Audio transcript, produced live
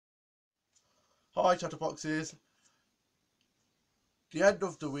Hi Chatterboxes. The end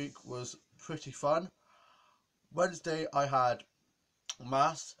of the week was pretty fun. Wednesday I had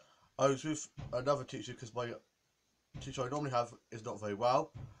maths. I was with another teacher because my teacher I normally have is not very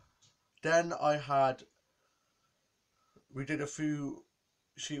well. Then we did a few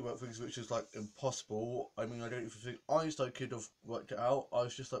sheet work things which is like impossible. I mean, I don't even think Einstein could have worked it out. I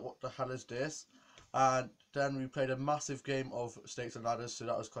was just like, what the hell is this? And then we played a massive game of Snakes and Ladders, so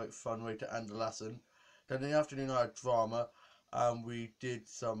that was quite a fun way to end the lesson. Then in the afternoon I had drama, and we did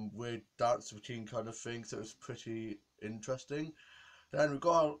some weird dance routine kind of thing, so it was pretty interesting. Then we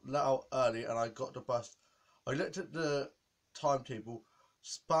got let out early, and I got the bus. I looked at the timetable,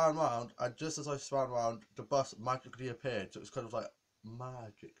 span round, and just as I span round, the bus magically appeared. So it was kind of like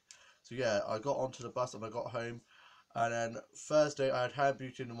magic. So yeah, I got onto the bus and I got home, and then Thursday I had hair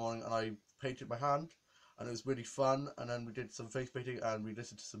beauty in the morning, and I painted my hand, and it was really fun. And then we did some face painting, and we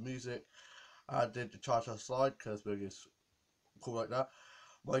listened to some music. I did the cha-cha slide because we're just cool like that.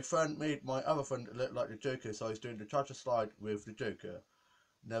 My other friend look like the Joker, so I was doing the cha-cha slide with the Joker.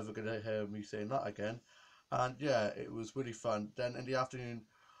 Never gonna hear me saying that again. And yeah, it was really fun. Then in the afternoon,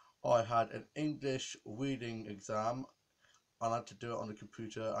 I had an English reading exam, and I had to do it on the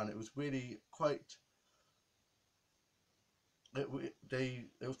computer, and it was really quite. It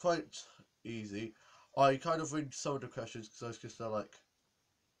was quite easy. I kind of read some of the questions because I was just like,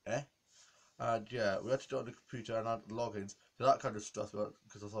 eh. And yeah, we had to do it on the computer and had logins. So that kind of stressed me out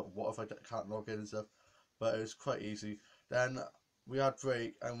because I was like, what if I can't log in and stuff? But it was quite easy. Then we had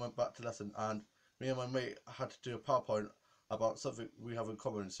break and went back to lesson, and me and my mate had to do a PowerPoint about something we have in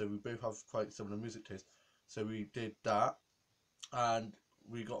common. So we both have quite similar music taste. So we did that, and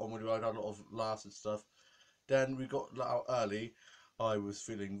we got on really well. I had a lot of laughs and stuff. Then we got let out early. I was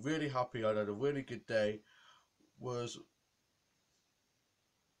feeling really happy. I had a really good day. Was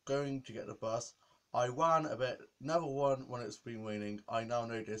going to get the bus. I ran a bit, never won when it's been raining. I now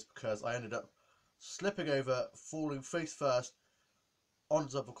know this because I ended up slipping over, falling face first on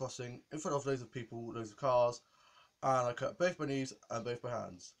the double crossing in front of loads of people, loads of cars, and I cut both my knees and both my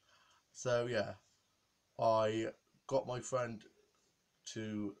hands. So yeah, I got my friend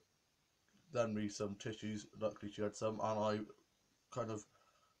to lend me some tissues. Luckily, she had some, and I kind of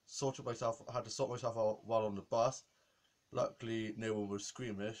sorted myself. I had to sort myself out while on the bus. Luckily, no one was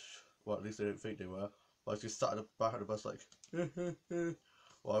squeamish. Well, at least they didn't think they were. But I just sat at the back of the bus like,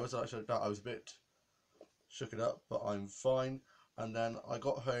 well, I wasn't actually like that. I was a bit shook it up, but I'm fine. And then I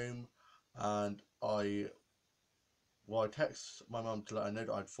got home, and I texted my mum to let her know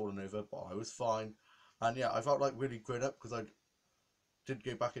that I'd fallen over, but I was fine. And yeah, I felt like really grown up because I did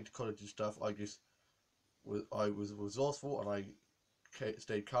go back into college and stuff. I was resourceful, and I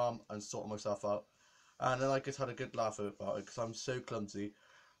stayed calm and sorted myself out. And then I just had a good laugh about it because I'm so clumsy.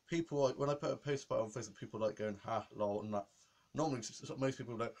 People like when I put a post about it on Facebook, people like going ha lol and that. Normally, most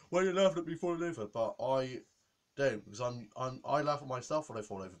people are like, "Why are you laughing at me falling over?" But I don't because I laugh at myself when I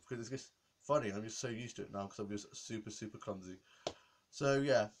fall over because it's just funny. I'm just so used to it now because I'm just super clumsy. So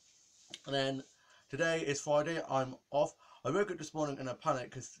yeah, and then today is Friday. I'm off. I woke up this morning in a panic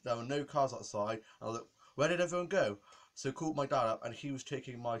because there were no cars outside. And I was like, "Where did everyone go?" So I called my dad up, and he was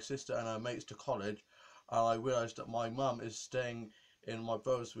taking my sister and her mates to college. And I realised that my mum is staying in my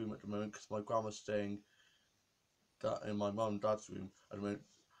brother's room at the moment because my grandma's staying in my mum and dad's room at the moment.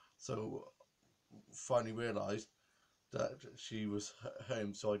 So finally realised that she was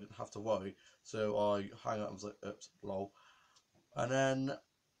home, so I didn't have to worry. So I hung out and was like, "Oops, lol." And then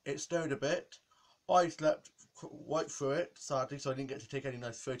it snowed a bit. I slept right through it, sadly, so I didn't get to take any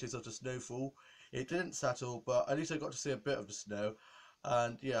nice photos of the snowfall. It didn't settle, but at least I got to see a bit of the snow.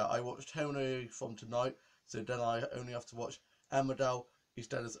 And yeah, I watched Home and Away from tonight, so then I only have to watch Emmerdale,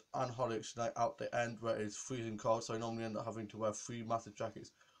 EastEnders, and Hollyoaks tonight out the end where it's freezing cold. So I normally end up having to wear three massive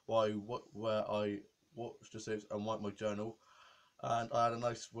jackets where I watch the soaps and write my journal. And I had a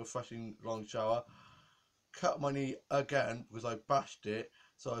nice, refreshing long shower. Cut my knee again because I bashed it,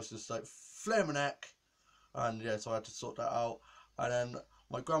 so I was just like flaming neck, and yeah, so I had to sort that out. And then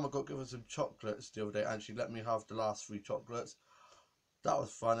my grandma got given some chocolates the other day, and she let me have the last three chocolates. That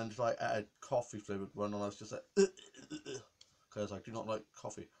was fun, and like a coffee flavoured one, and I was just like, because I do not like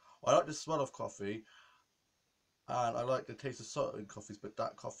coffee. I like the smell of coffee, and I like the taste of salt in coffees, but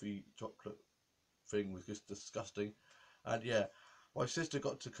that coffee chocolate thing was just disgusting. And yeah, my sister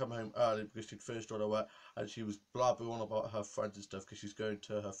got to come home early because she'd finished all her work, and she was blabbering on about her friends and stuff because she's going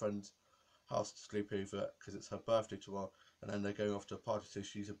to her friend's house to sleep over because it's her birthday tomorrow, and then they're going off to a party, so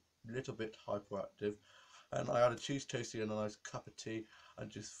she's a little bit hyperactive. And I had a cheese toastie and a nice cup of tea, and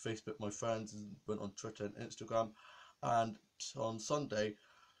just Facebooked my friends and went on Twitter and Instagram. And on Sunday,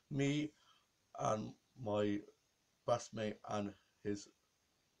 me and my best mate and his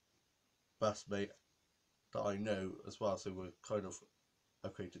best mate that I know as well, so we're kind of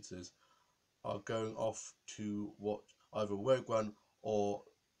acquaintances, are going off to watch either Rogue One or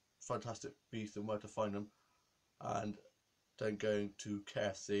Fantastic Beasts and Where to Find Them, and then going to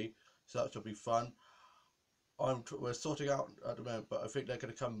KFC. So that should be fun. We're sorting out at the moment, but I think they're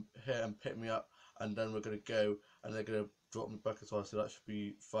going to come here and pick me up, and then we're going to go, and they're going to drop me back as well. So that should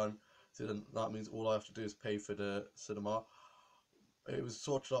be fun. So then that means all I have to do is pay for the cinema. It was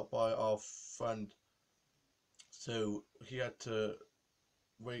sorted out by our friend, so he had to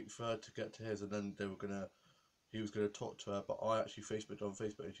wait for her to get to his, and then he was gonna talk to her. But I actually Facebooked on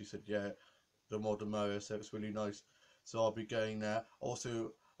Facebook, and she said, yeah, the more the merrier. So it's really nice. So I'll be going there.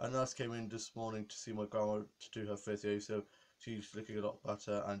 Also, a nurse came in this morning to see my grandma to do her physio, so she's looking a lot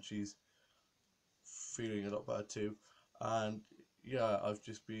better and she's feeling a lot better too. And yeah, I've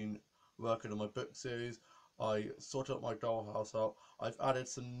just been working on my book series. I sorted out my dollhouse out. I've added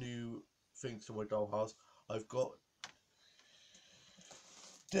some new things to my dollhouse. I've got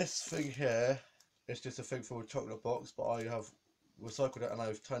this thing here. It's just a thing for a chocolate box, but I have recycled it and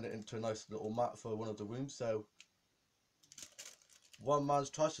I've turned it into a nice little mat for one of the rooms. So one man's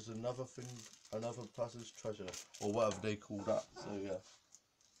trash is another person's treasure, or whatever they call that. So yeah,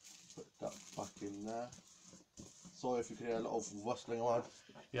 put that back in there. Sorry if you can hear a lot of rustling around.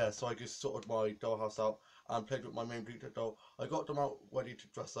 Yeah, so I just sorted my dollhouse out and played with my main Bleater doll. I got them out ready to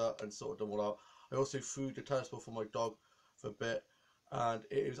dress her and sorted them all out. I also threw the tennis ball for my dog for a bit, and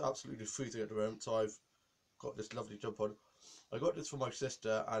it is absolutely freezing at the moment, so I've got this lovely jumper on. I got this for my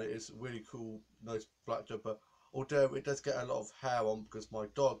sister, and it is really cool, nice black jumper. Although it does get a lot of hair on because my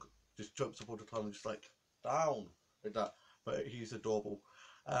dog just jumps up all the time and just like down like that. But he's adorable.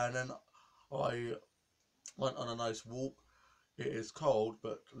 And then I went on a nice walk. It is cold,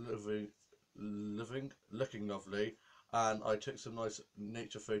 but looking lovely. And I took some nice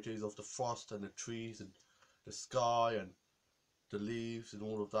nature photos of the frost and the trees and the sky and the leaves and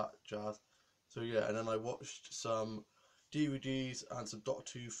all of that jazz. So yeah, and then I watched some DVDs and some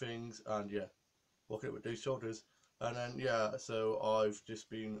Doctor Who things, and yeah, walking it with those shoulders. And then yeah, so I've just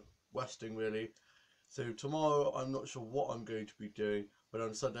been resting really. So tomorrow I'm not sure what I'm going to be doing, but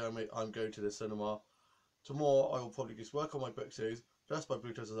on Sunday I'm going to the cinema. Tomorrow I will probably just work on my book series, dress my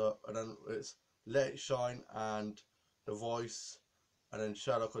Bluetooth up, and then it's Let It Shine and The Voice, and then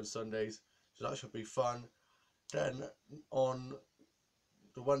Sherlock on Sundays. So that should be fun. Then on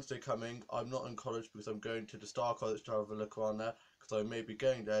the Wednesday coming, I'm not in college because I'm going to the Star College to have a look around there, because I may be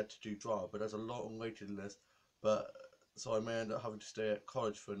going there to do drama, but there's a long waiting list, but so I may end up having to stay at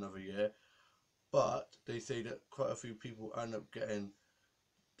college for another year. But they say that quite a few people end up getting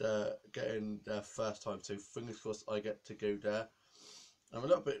their first time, so fingers crossed I get to go there. I'm a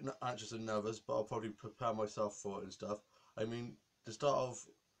little bit anxious and nervous, but I'll probably prepare myself for it and stuff. I mean, the start of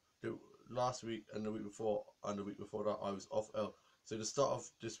the last week and the week before and the week before that I was off ill. So the start of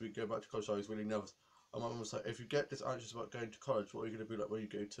this week going back to college I was really nervous. And my mum was like, if you get this anxious about going to college, what are you going to be like when you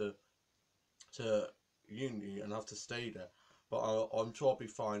go to uni and have to stay there? But I'm sure I'll be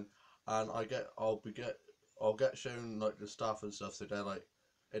fine, and I'll get shown like the staff and stuff, so they're like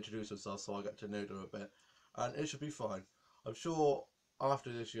introduce themselves, so I get to know them a bit, and it should be fine. I'm sure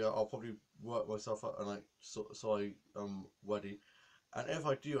after this year I'll probably work myself up and like so I ready. And if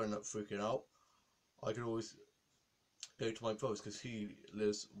I do end up freaking out, I can always go to my brother's because he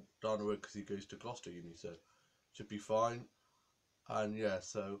lives down the road because he goes to Gloucester Uni, so should be fine. And yeah,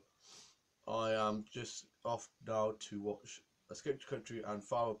 so I am just off now to watch Escape to Country and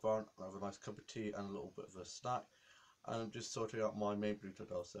Father Brown and have a nice cup of tea and a little bit of a snack. And I'm just sorting out my main Bluetooth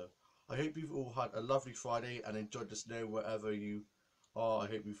doll. So I hope you've all had a lovely Friday and enjoyed the snow wherever you are. I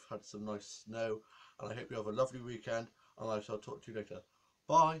hope you've had some nice snow, and I hope you have a lovely weekend, and I shall talk to you later.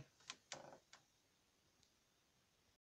 Bye.